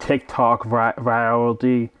 TikTok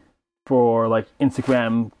virality, for like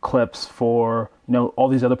Instagram clips, for all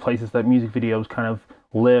these other places that music videos kind of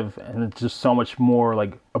live, and it's just so much more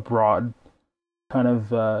like a broad kind of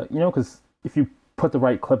because if you put the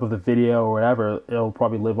right clip of the video or whatever, it'll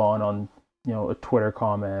probably live on a Twitter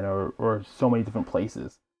comment or so many different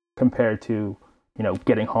places, compared to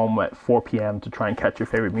getting home at 4 p.m. to try and catch your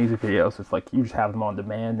favorite music videos. It's like you just have them on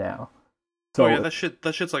demand now. So, that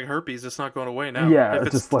shit's like herpes. It's not going away now. Yeah,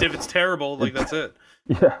 if it's terrible, like, that's it.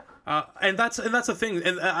 Yeah. And that's the thing.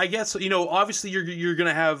 And I guess, obviously you're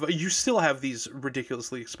gonna you still have these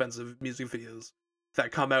ridiculously expensive music videos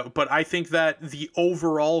that come out, but I think that the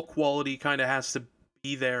overall quality kind of has to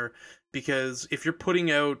be there, because if you're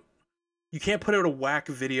putting out, you can't put out a whack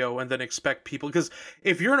video and then expect people, because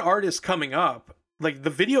if you're an artist coming up, like,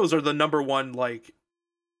 the videos are the number one, like,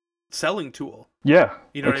 selling tool. Yeah,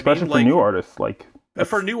 especially for new artists, like,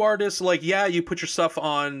 for new artists, like, yeah, you put your stuff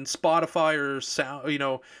on Spotify or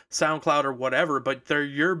SoundCloud or whatever, but they're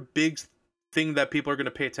your big thing that people are going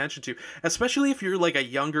to pay attention to, especially if you're like a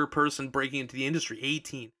younger person breaking into the industry,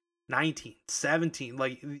 18, 19, 17.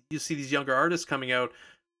 Like, you see these younger artists coming out,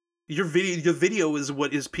 your video is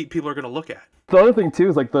what people are going to look at. The other thing too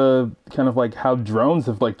is like the kind of like how drones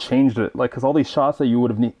have like changed it, like, because all these shots that you would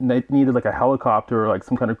have needed like a helicopter or like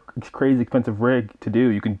some kind of crazy expensive rig to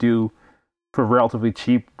do, you can do for relatively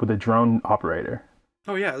cheap with a drone operator.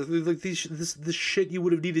 Oh yeah, like this shit you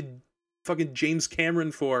would have needed fucking James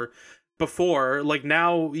Cameron for before. Like,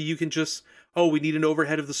 now you can just, we need an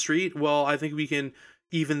overhead of the street. Well, I think we can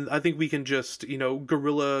just,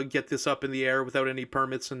 guerrilla get this up in the air without any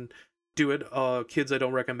permits and do it. Kids, I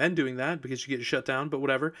don't recommend doing that because you get shut down, but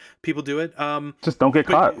whatever. People do it. Just don't get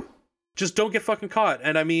caught. Just don't get fucking caught.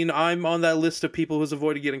 And I mean, I'm on that list of people who's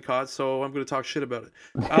avoided getting caught, so I'm going to talk shit about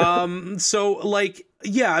it. So, like,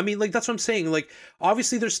 yeah, I mean, like, that's what I'm saying. Like,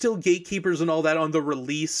 obviously there's still gatekeepers and all that on the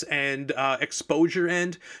release and exposure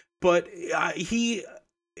end, but he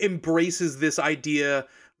embraces this idea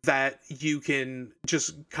that you can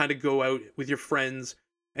just kind of go out with your friends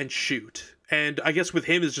and shoot. And I guess with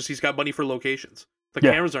him is just he's got money for locations. The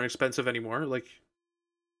cameras aren't expensive anymore. Like,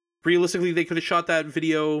 realistically, they could have shot that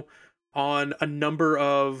video on a number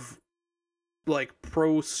of like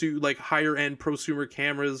higher end prosumer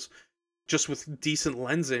cameras, just with decent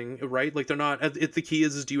lensing, right? Like, they're not. The key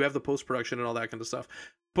is do you have the post production and all that kind of stuff.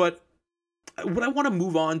 But what I want to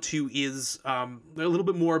move on to is a little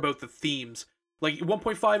bit more about the themes. Like,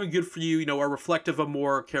 1.5 and Good For You, are reflective of a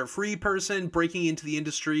more carefree person breaking into the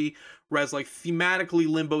industry, whereas, like, thematically,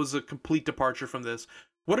 Limbo is a complete departure from this.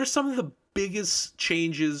 What are some of the biggest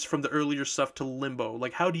changes from the earlier stuff to Limbo?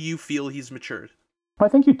 Like, how do you feel he's matured? I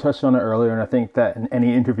think you touched on it earlier, and I think that in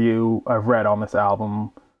any interview I've read on this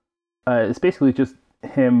album, it's basically just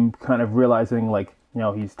him kind of realizing, like,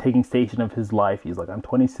 he's taking station of his life. He's like, I'm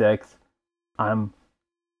 26, I'm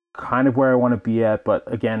kind of where I want to be at, but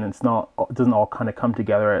again, it doesn't all kind of come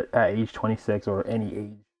together at age 26 or any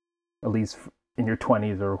age, at least in your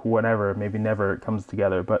 20s or whatever. Maybe never it comes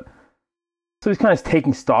together, but so he's kind of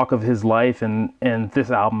taking stock of his life, and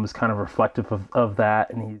this album is kind of reflective of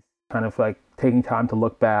that, and he's kind of like taking time to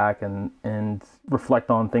look back and reflect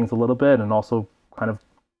on things a little bit, and also kind of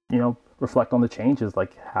reflect on the changes,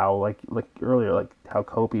 like how like earlier, like how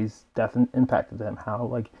Kobe's death impacted him, how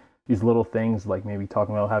like these little things, like maybe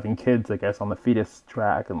talking about having kids, I guess, on the fetus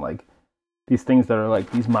track, and like these things that are like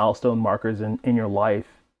these milestone markers in your life,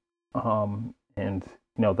 and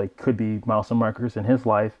they could be milestone markers in his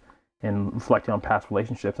life, and reflecting on past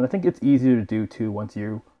relationships. And I think it's easier to do too once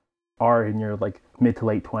you are in your like mid to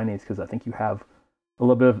late 20s, because I think you have a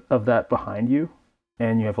little bit of that behind you,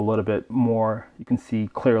 and you have a little bit more. You can see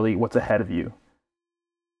clearly what's ahead of you.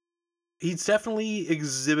 He's definitely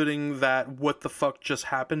exhibiting that what the fuck just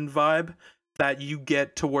happened vibe that you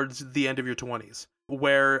get towards the end of your 20s.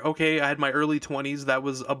 Where, okay, I had my early 20s, that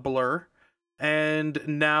was a blur. And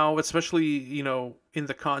now, especially, in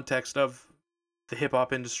the context of the hip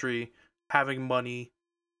hop industry, having money,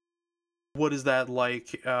 what is that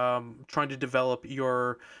like? Trying to develop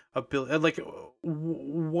your ability. Like,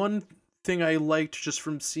 one thing I liked just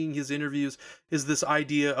from seeing his interviews is this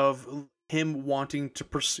idea of him wanting to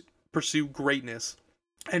pursue greatness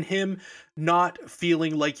and him not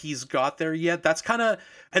feeling like he's got there yet.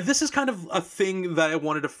 And this is kind of a thing that I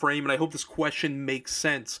wanted to frame, and I hope this question makes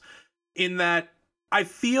sense, in that I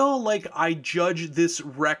feel like I judge this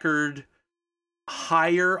record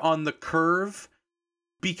higher on the curve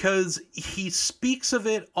because he speaks of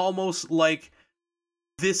it almost like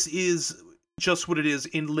this is just what it is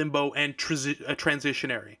in Limbo and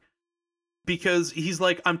transitionary. Because he's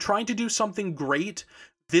like, I'm trying to do something great,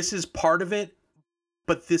 this is part of it,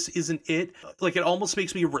 but this isn't it. Like, it almost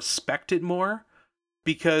makes me respect it more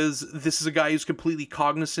because this is a guy who's completely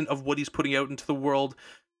cognizant of what he's putting out into the world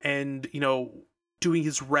and, doing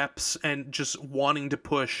his reps and just wanting to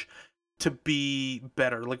push to be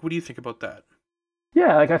better. Like, what do you think about that?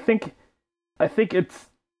 Yeah, like I think it's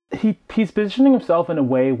he's positioning himself in a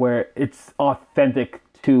way where it's authentic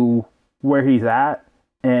to where he's at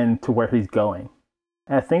and to where he's going.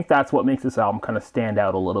 And I think that's what makes this album kind of stand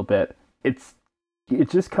out a little bit. It's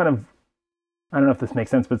just kind of, I don't know if this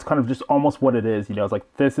makes sense, but it's kind of just almost what it is. It's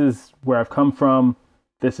like, this is where I've come from.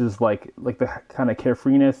 This is like the kind of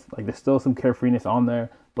carefreeness. Like, there's still some carefreeness on there,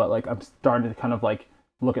 but like I'm starting to kind of like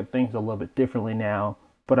look at things a little bit differently now.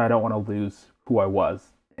 But I don't want to lose who I was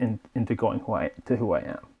into going who I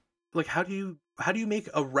am. Like, how do you make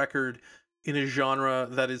a record in a genre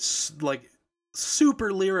that is like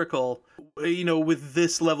super lyrical, with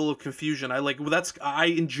this level of confusion? I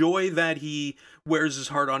enjoy that he wears his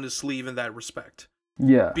heart on his sleeve in that respect.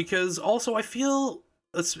 Yeah. Because also I feel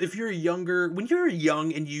when you're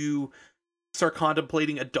young and you start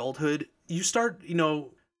contemplating adulthood, you start,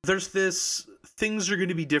 there's this things are going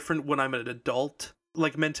to be different when I'm an adult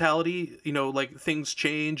like mentality, like things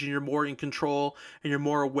change and you're more in control and you're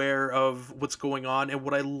more aware of what's going on.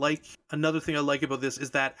 And another thing I like about this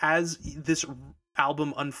is that as this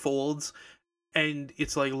album unfolds and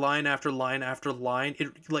it's like line after line after line,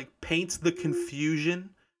 it like paints the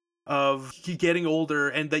confusion of getting older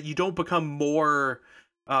and that you don't become more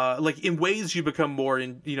like in ways you become more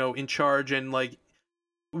in charge and like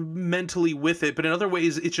mentally with it, but in other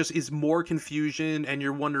ways it just is more confusion and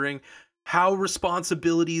you're wondering how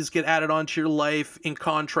responsibilities get added onto your life in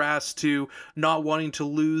contrast to not wanting to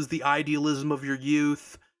lose the idealism of your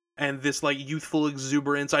youth and this like youthful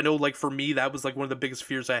exuberance. I know, like, for me that was like one of the biggest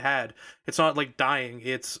fears I had. It's not like dying,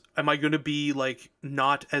 it's am I going to be like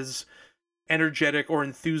not as energetic or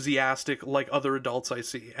enthusiastic like other adults I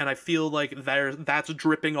see. And I feel like that's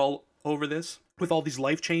dripping all over this with all these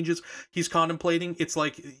life changes he's contemplating. It's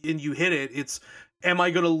like, and you hit it, it's am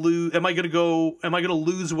I going to lose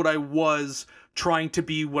what I was trying to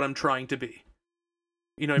be what I'm trying to be?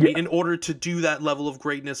 You know what I mean? In order to do that level of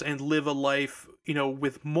greatness and live a life,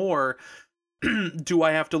 with more, do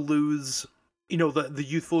I have to lose, the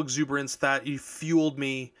youthful exuberance that fueled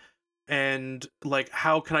me? And like,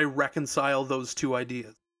 how can I reconcile those two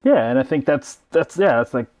ideas? Yeah, and I think that's it.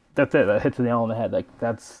 That hits the nail on the head. Like,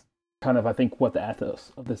 that's kind of, I think, what the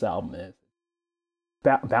ethos of this album is.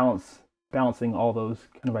 Balancing all those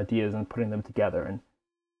kind of ideas and putting them together and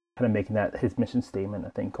kind of making that his mission statement, I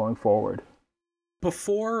think, going forward.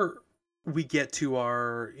 Before we get to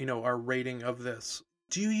our rating of this,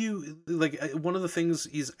 do you like, one of the things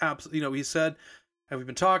he's he said, and we've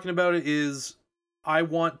been talking about it, is I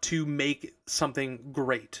want to make something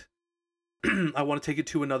great. I want to take it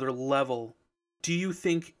to another level. Do you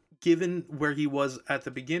think, given where he was at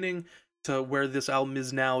the beginning to where this album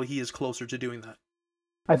is now, he is closer to doing that?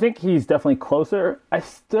 I think he's definitely closer.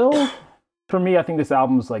 For me, I think this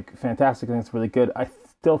album's like fantastic. I think it's really good. I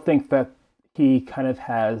still think that he kind of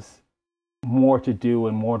has more to do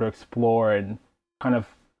and more to explore and kind of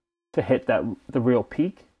to hit the real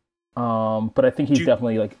peak. But I think he's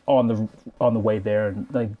definitely like on the way there and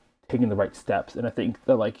like taking the right steps. And I think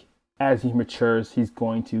that like as he matures, he's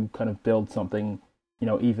going to kind of build something,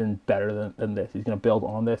 even better than this. He's going to build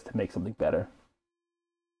on this to make something better.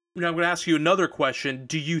 Now I'm going to ask you another question.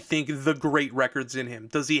 Do you think the great record's in him?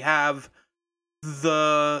 Does he have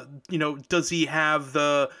the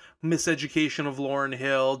Miseducation of Lauryn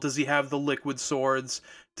Hill? Does he have the Liquid Swords?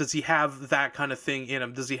 Does he have that kind of thing in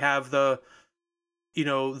him? Does he have the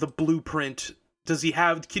the blueprint does he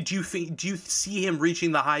have? Do you see him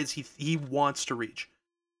reaching the heights he wants to reach?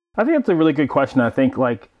 I think that's a really good question. I think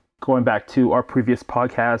like going back to our previous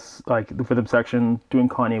podcasts, like the rhythm section doing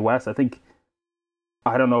Kanye West, I think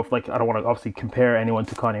I don't know if like I don't want to obviously compare anyone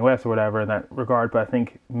to Kanye West or whatever in that regard, but I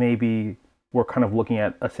think maybe we're kind of looking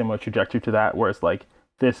at a similar trajectory to that, where it's like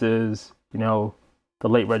this is the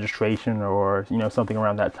late registration or something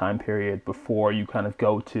around that time period before you kind of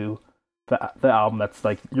go to the album that's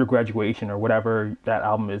like your graduation or whatever that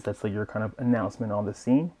album is that's like your kind of announcement on the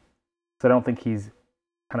scene. So I don't think he's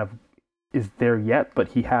kind of is there yet, but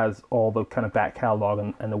he has all the kind of back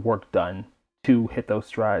catalog and the work done to hit those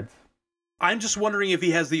strides. I'm just wondering if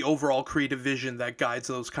he has the overall creative vision that guides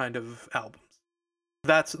those kind of albums.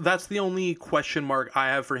 That's the only question mark I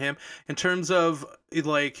have for him in terms of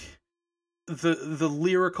like the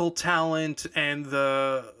lyrical talent and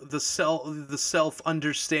the self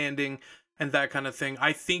understanding and that kind of thing.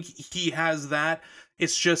 I think he has that.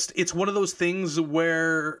 It's one of those things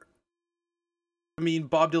where, I mean,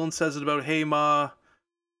 Bob Dylan says it about "Hey Ma,"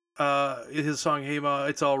 his song "Hey Ma,"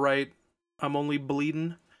 it's all right. I'm only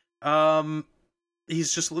bleeding.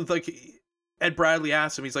 He's just like, Ed Bradley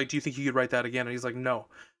asked him, he's like, do you think you could write that again? And he's like, no.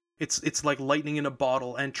 It's like lightning in a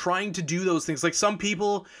bottle, and trying to do those things. Like some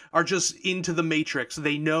people are just into the Matrix.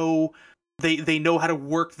 They know they know how to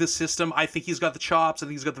work the system. I think he's got the chops. I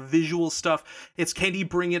think he's got the visual stuff. It's, can he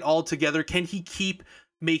bring it all together? Can he keep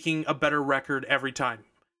making a better record every time?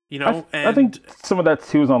 I think some of that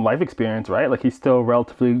too is on life experience, right? Like he's still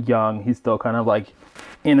relatively young. He's still kind of like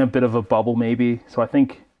in a bit of a bubble, maybe. So I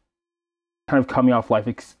think kind of coming off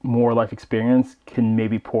more life experience can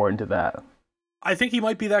maybe pour into that. I think he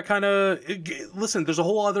might be that kind of. Listen, there's a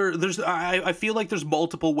whole other. I feel like there's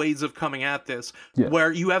multiple ways of coming at this. Yeah.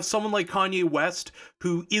 Where you have someone like Kanye West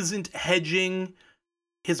who isn't hedging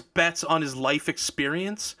his bets on his life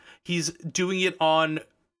experience. He's doing it on,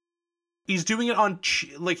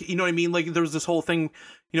 like, you know what I mean? Like there was this whole thing,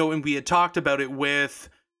 and we had talked about it with,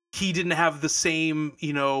 he didn't have the same,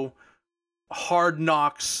 hard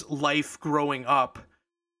knocks life growing up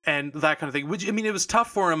and that kind of thing, which, I mean, it was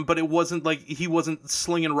tough for him, but it wasn't like he wasn't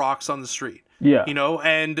slinging rocks on the street. Yeah.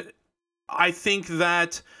 And I think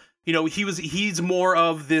that, he's more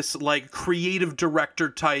of this like creative director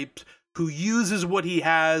type who uses what he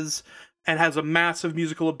has and has a massive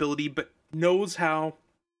musical ability, but knows how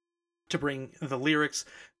to bring the lyrics,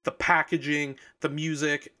 the packaging, the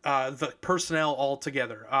music, the personnel all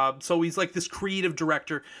together. So he's like this creative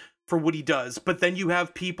director for what he does. But then you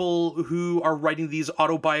have people who are writing these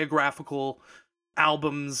autobiographical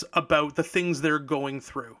albums about the things they're going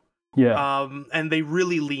through. Yeah. And they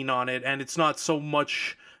really lean on it, and it's not so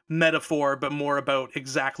much metaphor, but more about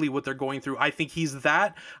exactly what they're going through. I think he's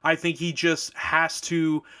that. I think he just has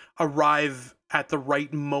to arrive at the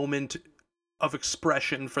right moment of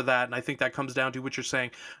expression for that, and I think that comes down to what you're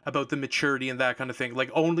saying about the maturity and that kind of thing.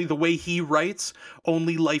 Like, only the way he writes,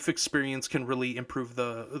 only life experience can really improve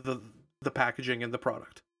the packaging and the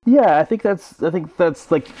product. Yeah, I think that's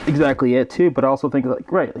like exactly it too. But I also think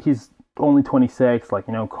like, right, he's only 26. Like,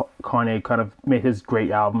 Kanye kind of made his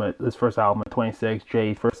great album, his first album at 26.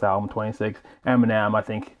 Jay first album 26. Eminem, I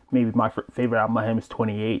think maybe my favorite album by him is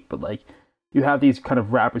 28. But like, you have these kind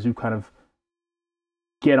of rappers who kind of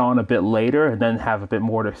get on a bit later and then have a bit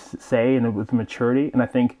more to say and with maturity. And I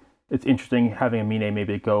think it's interesting having Amine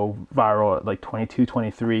maybe go viral at like 22,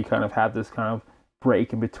 23, kind of have this kind of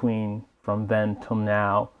break in between from then till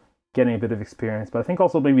now, getting a bit of experience. But I think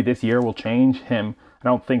also maybe this year will change him. I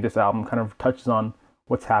don't think this album kind of touches on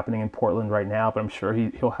what's happening in Portland right now, but I'm sure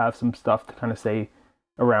he'll have some stuff to kind of say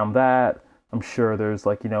around that. I'm sure there's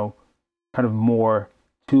like, kind of more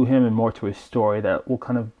to him and more to his story that will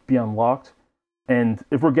kind of be unlocked. And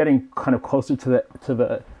if we're getting kind of closer to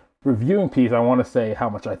the reviewing piece, I want to say how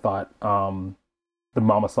much I thought the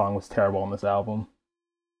Mama song was terrible on this album.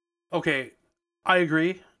 Okay, I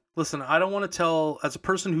agree. Listen, I don't want to tell, as a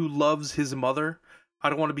person who loves his mother, I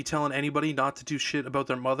don't want to be telling anybody not to do shit about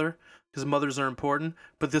their mother, because mothers are important,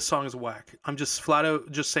 but this song is whack. I'm just flat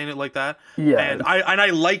out just saying it like that. Yeah. And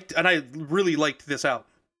I really liked this album.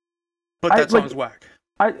 But that song is whack.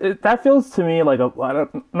 That feels to me like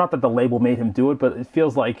not that the label made him do it, but it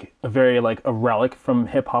feels like a very like a relic from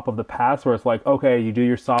hip hop of the past, where it's like, okay, you do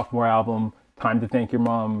your sophomore album, time to thank your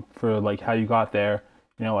mom for like how you got there.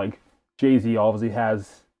 Like Jay-Z obviously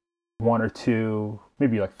has one or two,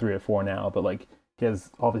 maybe like 3 or 4 now, but like he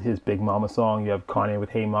has obviously his Big Mama song. You have Kanye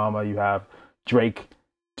with Hey Mama. You have Drake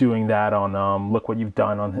doing that on Look What You've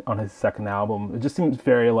Done on his second album. It just seems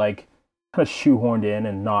very like kind of shoehorned in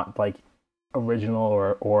and not like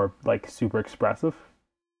original or like super expressive.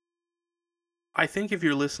 I think if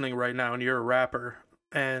you're listening right now and you're a rapper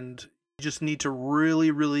and you just need to really,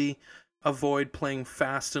 really avoid playing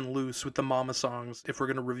fast and loose with the mama songs if we're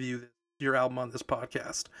going to review your album on this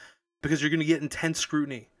podcast, because you're going to get intense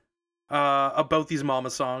scrutiny about these mama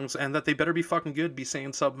songs, and that they better be fucking good, be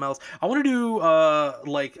saying something else. I want to do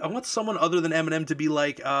I want someone other than Eminem to be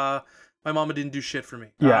like, my mama didn't do shit for me.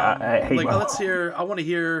 Yeah, I hate like mama. I want to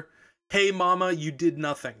hear, hey mama, you did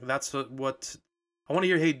nothing. That's what I want to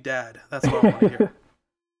hear. Hey dad, that's what I want to hear.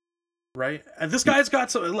 Right? And this guy's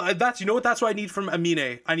got that's, you know what, that's what I need from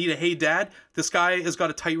Amine. I need a hey dad. This guy has got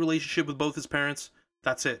a tight relationship with both his parents.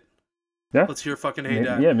 That's it. Yeah. Let's hear fucking hey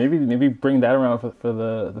dad. Yeah, maybe bring that around for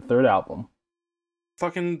the third album.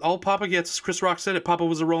 Fucking all Papa gets, Chris Rock said it, Papa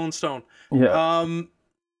was a Rolling Stone. Yeah.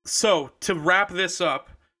 So to wrap this up,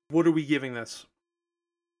 what are we giving this?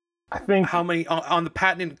 I think how many on the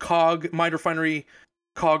patented COG Mind Refinery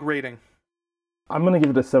COG rating? I'm gonna give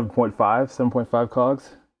it a 7.5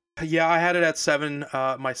 cogs. Yeah, I had it at 7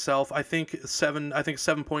 myself. I think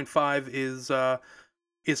 7.5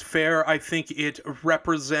 is fair. I think it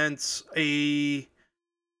represents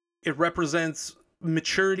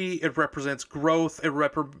maturity, it represents growth, it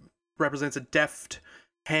represents a deft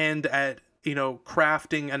hand at,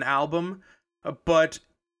 crafting an album,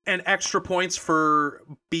 and extra points for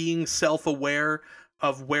being self-aware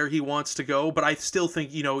of where he wants to go. But I still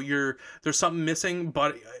think, there's something missing.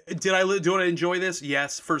 But do I enjoy this?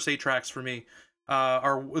 Yes. First 8 tracks for me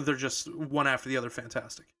they're just one after the other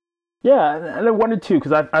fantastic. Yeah, and I wondered too,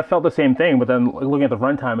 because I felt the same thing, but then looking at the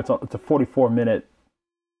runtime, it's a 44-minute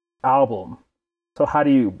album. So how do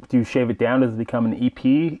you shave it down? Does it become an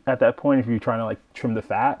EP at that point if you're trying to trim the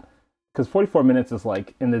fat? Because 44 minutes is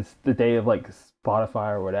in the day of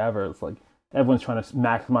Spotify or whatever, it's everyone's trying to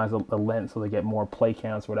maximize the length so they get more play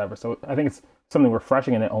counts or whatever. So I think it's something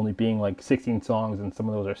refreshing in it only being 16 songs, and some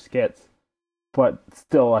of those are skits. But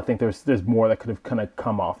still, I think there's more that could have kind of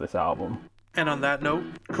come off this album. And on that note,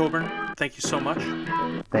 Coburn, thank you so much.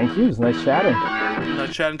 Thank you. It was nice chatting.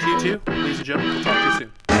 Nice chatting to you too. Ladies and gentlemen, we'll talk to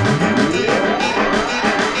you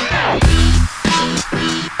soon.